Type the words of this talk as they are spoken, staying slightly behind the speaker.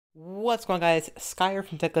What's going on, guys? Skyer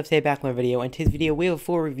from Tech Life today, back with my video. In today's video we have a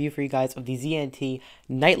full review for you guys of the ZNT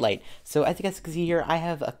Night Light. So as you guys can see here, I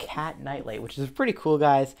have a cat night light, which is pretty cool,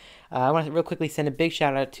 guys. I want to real quickly send a big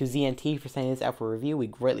shout out to ZNT for sending this out for review. We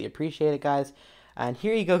greatly appreciate it, guys. And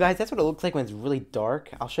here you go, guys. That's what it looks like when it's really dark.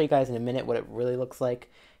 I'll show you guys in a minute what it really looks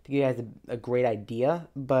like to give you guys a great idea.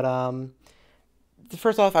 But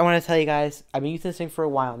first off, I want to tell you guys, I've been using this thing for a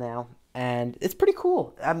while now, and it's pretty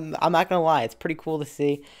cool. I'm not gonna lie, it's pretty cool to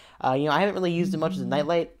see. I haven't really used it much as a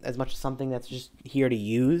nightlight, as much as something that's just here to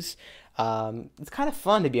use. It's kind of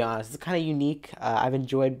fun, to be honest. It's kind of unique. I've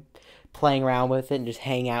enjoyed playing around with it and just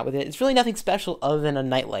hanging out with it. It's really nothing special other than a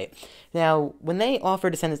nightlight. Now, when they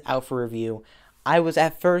offered to send this out for review, I was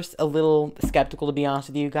at first a little skeptical, to be honest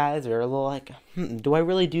with you guys, or a little like, do I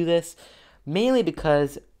really do this? Mainly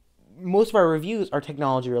because most of our reviews are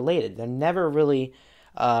technology related. They're never really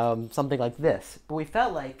something like this. But we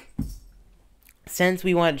felt like, since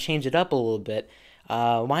we wanted to change it up a little bit,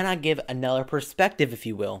 why not give another perspective, if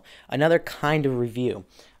you will, another kind of review.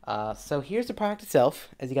 So here's the product itself.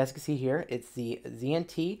 As you guys can see here, it's the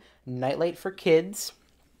ZNT Nightlight for Kids,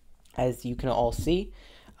 as you can all see.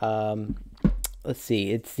 Let's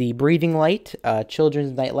see, it's the breathing light,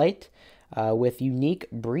 children's nightlight, with unique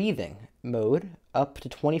breathing mode, up to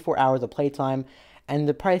 24 hours of playtime, and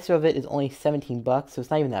the price of it is only 17 bucks, so it's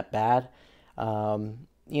not even that bad.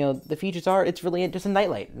 The features are, it's really just a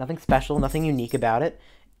nightlight. Nothing special, nothing unique about it.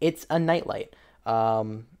 It's a nightlight.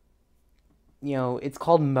 It's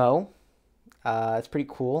called Moe. It's pretty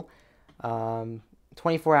cool.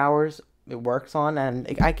 24 hours it works on, and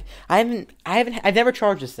I've never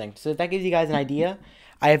charged this thing, so if that gives you guys an idea,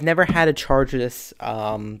 I have never had to charge this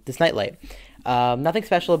this nightlight. Nothing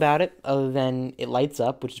special about it other than it lights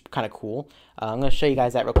up, which is kind of cool. I'm going to show you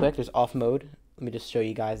guys that real quick. There's off mode. Let me just show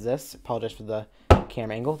you guys this. Apologize for the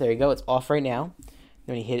camera angle. There you go. It's off right now.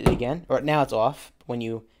 Then when you hit it again, or now it's off. When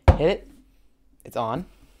you hit it, it's on.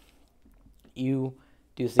 You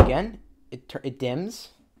do this again, it dims.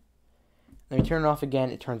 Then you turn it off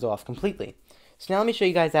again, it turns off completely. So now let me show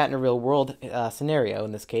you guys that in a real world scenario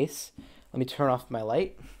in this case. Let me turn off my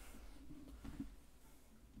light.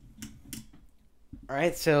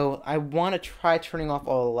 Alright, so I want to try turning off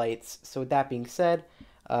all the lights. So with that being said,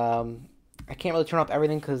 I can't really turn off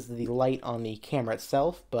everything because of the light on the camera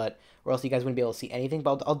itself, or else you guys wouldn't be able to see anything,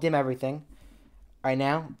 but I'll dim everything. Alright,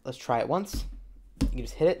 now, let's try it once. You can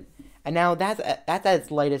just hit it, and now that's at its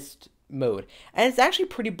lightest mode. And it's actually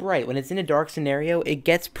pretty bright. When it's in a dark scenario, it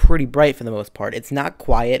gets pretty bright for the most part. It's not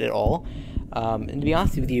quiet at all. And to be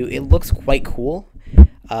honest with you, it looks quite cool.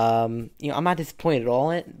 I'm not disappointed at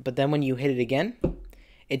all in it, but then when you hit it again,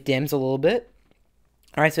 it dims a little bit.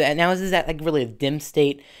 Alright, so now this is at like really a dim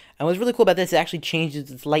state. And what's really cool about this, it actually changes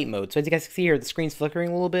its light mode. So as you guys can see here, the screen's flickering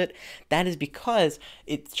a little bit. That is because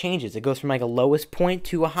it changes. It goes from like a lowest point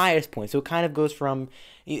to a highest point. So it kind of goes from,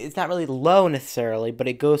 it's not really low necessarily, but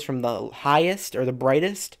it goes from the highest or the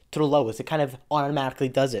brightest to the lowest. It kind of automatically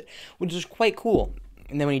does it, which is quite cool.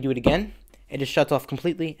 And then when you do it again, it just shuts off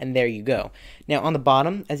completely, and there you go. Now on the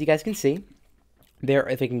bottom, as you guys can see, there,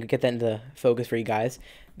 if I can get that into focus for you guys,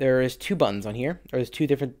 there is two buttons on here. There's two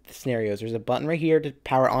different scenarios. There's a button right here to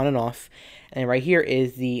power on and off, and right here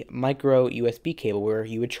is the micro USB cable where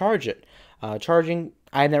you would charge it. Charging,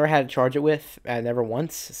 I've never had to charge it with, never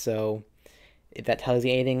once, so if that tells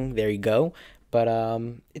you anything, there you go. But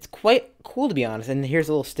it's quite cool, to be honest. And here's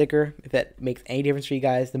a little sticker, if that makes any difference for you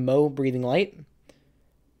guys. The Moe Breathing Light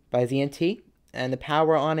by ZNT, and the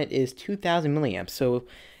power on it is 2,000 milliamps, so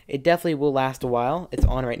it definitely will last a while. It's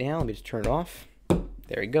on right now. Let me just turn it off.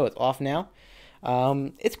 There we go. It's off now.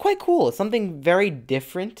 It's quite cool. It's something very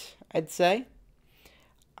different, I'd say.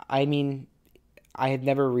 I mean, I have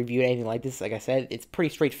never reviewed anything like this. Like I said, it's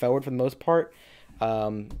pretty straightforward for the most part.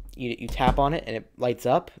 You tap on it, and it lights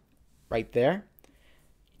up right there.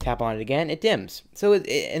 Tap on it again, it dims. So and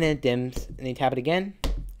then it dims, and then you tap it again,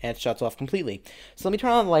 and it shuts off completely. So let me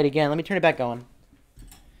turn on the light again. Let me turn it back on.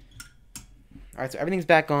 Alright, so everything's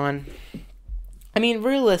back on. I mean,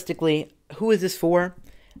 realistically, who is this for?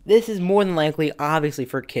 This is more than likely, obviously,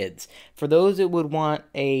 for kids. For those that would want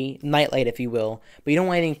a nightlight, if you will, but you don't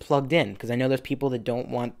want anything plugged in, because I know there's people that don't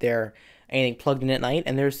want anything plugged in at night,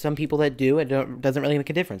 and there's some people that do. It doesn't really make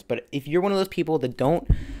a difference. But if you're one of those people that don't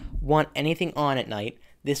want anything on at night,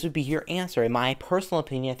 this would be your answer. In my personal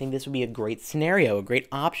opinion, I think this would be a great scenario, a great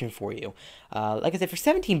option for you. Like I said, for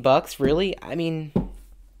 17 bucks, really, I mean,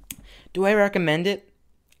 do I recommend it?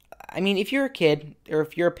 I mean, if you're a kid or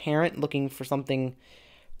if you're a parent looking for something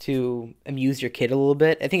to amuse your kid a little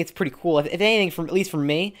bit. I think it's pretty cool. If anything, at least for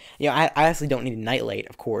me, I honestly don't need a nightlight,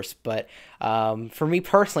 of course, but for me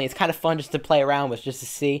personally, it's kind of fun just to play around with, just to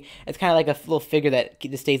see. It's kind of like a little figure that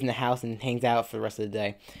just stays in the house and hangs out for the rest of the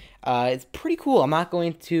day. It's pretty cool. I'm not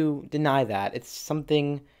going to deny that. It's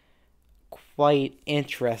something quite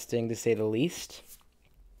interesting, to say the least.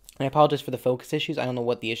 And I apologize for the focus issues. I don't know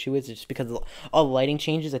what the issue is. It's just because of all the lighting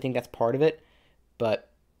changes. I think that's part of it. But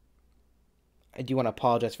I do want to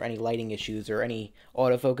apologize for any lighting issues or any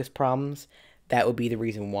autofocus problems. That would be the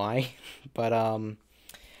reason why. But, I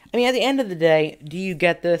mean, at the end of the day, do you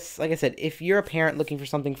get this? Like I said, if you're a parent looking for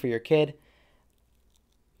something for your kid,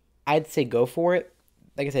 I'd say go for it.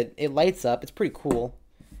 Like I said, it lights up. It's pretty cool.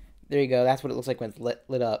 There you go. That's what it looks like when it's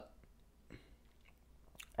lit up.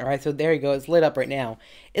 Alright, so there you go. It's lit up right now.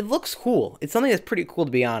 It looks cool. It's something that's pretty cool,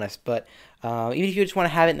 to be honest. But even if you just want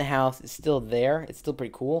to have it in the house, it's still there. It's still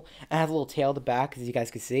pretty cool. It has a little tail at the back, as you guys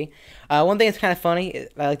can see. One thing that's kind of funny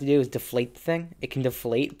I like to do is deflate the thing. It can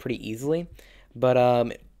deflate pretty easily. But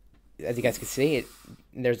as you guys can see,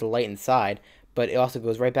 there's a light inside. But it also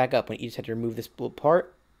goes right back up when you just have to remove this little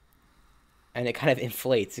part. And it kind of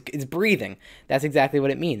inflates. It's breathing. That's exactly what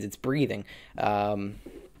it means. It's breathing.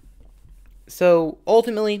 So,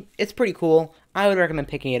 ultimately, it's pretty cool. I would recommend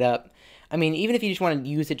picking it up. I mean, even if you just want to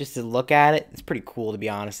use it just to look at it, it's pretty cool, to be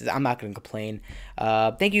honest. I'm not going to complain.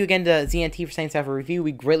 Thank you again to ZNT for sending us out for a review.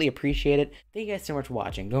 We greatly appreciate it. Thank you guys so much for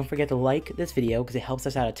watching. Don't forget to like this video because it helps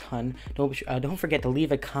us out a ton. Don't forget to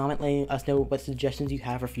leave a comment letting us know what suggestions you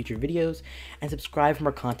have for future videos. And subscribe for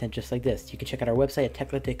more content just like this. You can check out our website at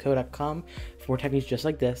techlifedeco.com for more tech news just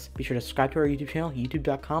like this. Be sure to subscribe to our YouTube channel,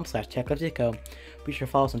 youtube.com/techlifedeco. Be sure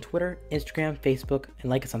to follow us on Twitter, Instagram, Facebook, and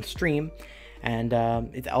like us on Stream. And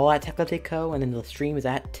it's all at tech.Deco, and then the stream is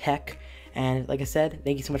at tech. And like I said,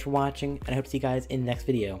 thank you so much for watching, and I hope to see you guys in the next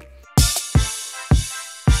video.